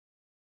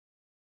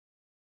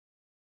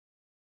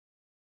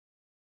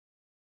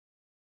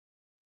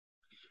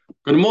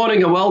Good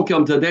morning and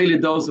welcome to a daily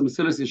dose of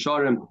Mesilas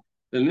Yesharim,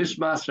 the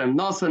Nishmas Shem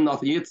Nasan,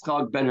 Nathan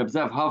Yitzchak, Ben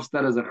Hebzev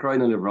Hafstad as a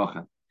Chroin and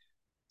Livracha.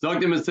 Zog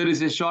the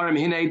Mesilas Yesharim,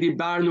 Hinei Di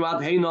Barnu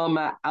Ad Heino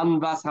Ma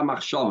Anvas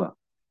HaMachshava.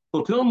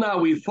 Until now,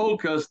 we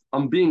focused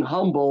on being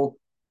humble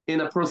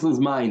in a person's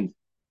mind.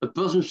 A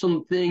person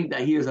shouldn't think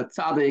that he is a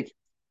tzaddik,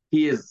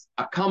 he is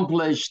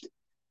accomplished,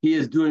 he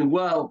is doing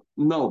well.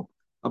 No,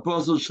 a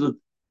person should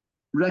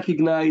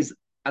recognize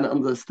and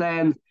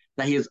understand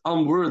that he is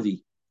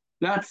unworthy.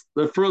 That's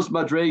the first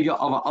madrega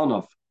of an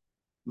Anav.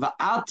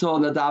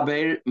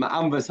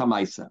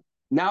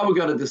 Now we're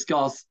going to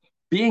discuss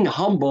being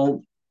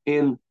humble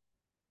in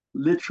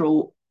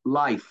literal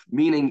life,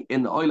 meaning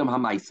in the oilam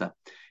hamaisa,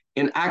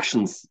 in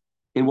actions,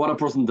 in what a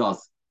person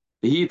does.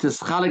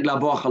 This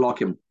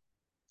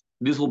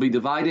will be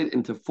divided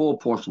into four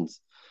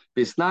portions.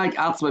 A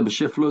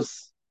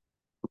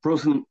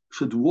person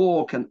should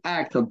walk and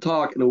act and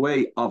talk in a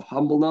way of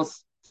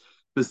humbleness.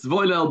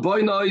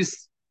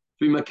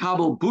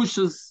 Makabel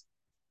bushes,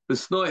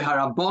 besnoy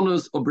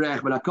harabonos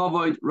obrech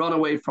benakavoid, run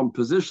away from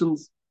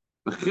positions,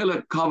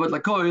 bechilek kavod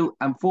lakoil,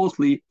 and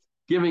falsely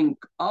giving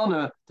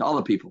honor to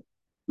other people.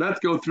 Let's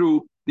go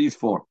through these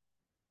four.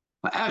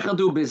 A person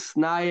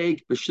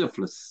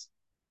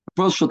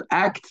should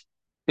act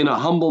in a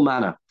humble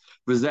manner.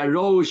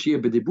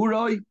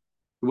 The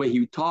way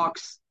he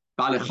talks,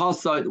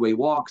 the way he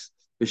walks,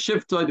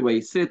 the way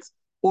he sits,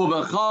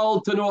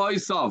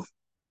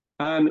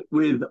 and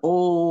with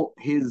all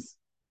his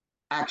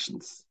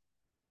actions.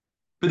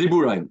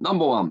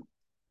 Number one,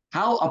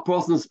 how a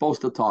person is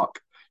supposed to talk.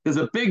 There's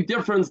a big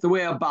difference the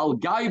way a Baal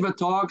Gaiva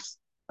talks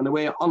and the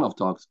way an Anav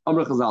talks.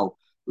 Amr Chazal,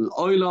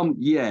 L'olam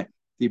yeh,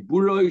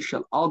 diburoi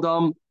shel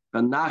Adam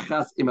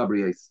benachas im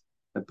abriyos.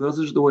 A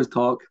person should always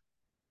talk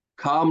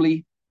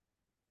calmly,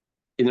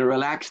 in a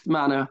relaxed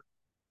manner,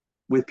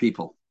 with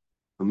people.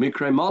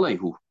 Mikre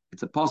malehu,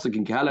 it's a pasuk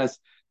in Keheles,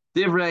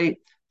 divrei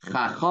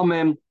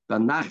chachamim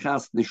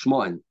benachas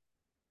nishmoin.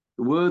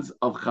 The words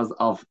of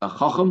a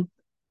chacham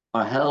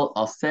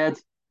are said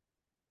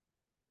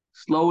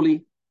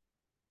slowly,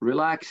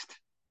 relaxed,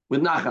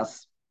 with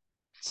nachas.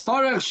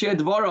 Sarech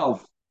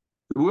she'edvarav.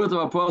 The words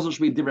of a person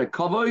should be divrei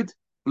kavod,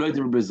 lo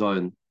divrei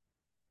bezoyin.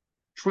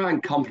 Try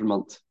and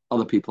compliment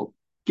other people.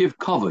 Give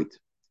kavod,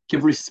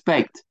 give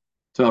respect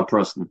to a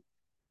person,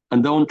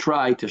 and don't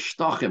try to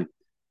shtoch him,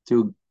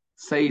 to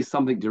say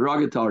something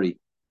derogatory,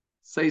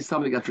 say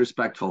something that's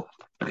respectful.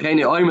 The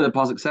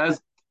pasuk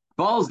says,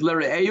 "Bals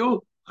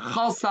l're'eu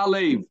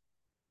chasalev."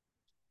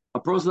 A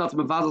person that's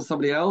mevazel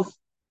somebody else,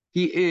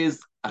 he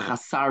is a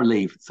chasar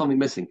lev. Something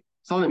missing.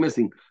 Something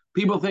missing.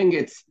 People think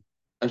it's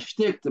a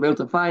shtick to be able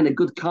to find a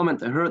good comment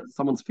to hurt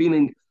someone's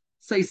feeling.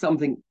 Say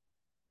something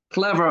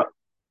clever.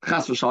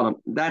 Chas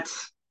v'shalom.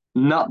 That's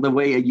not the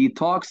way a yid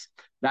talks.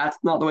 That's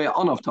not the way an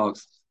Anav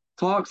talks.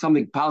 Talk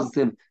something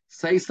positive.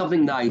 Say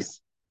something nice.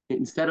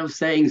 Instead of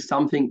saying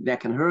something that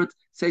can hurt,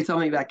 say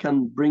something that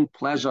can bring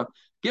pleasure.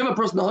 Give a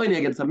person a hoinig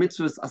against a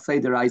mitzvah asay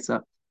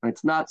deraisa.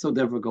 It's not so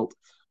difficult.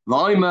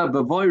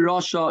 Bevoy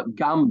Rasha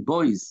gam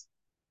boys.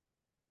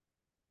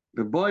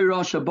 Bevoy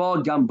Rasha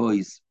ba gam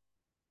boys.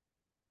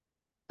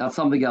 That's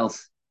something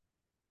else.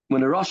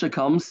 When a Rasha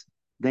comes,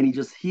 then you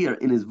just hear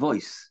in his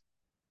voice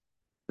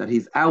that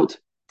he's out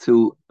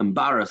to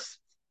embarrass.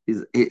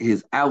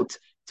 He's out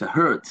to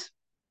hurt.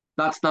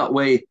 That's not the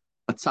way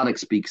a tzaddik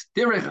speaks.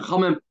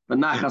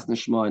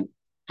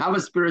 Have a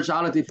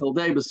spirituality filled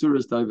day,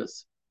 b'suras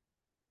tovus.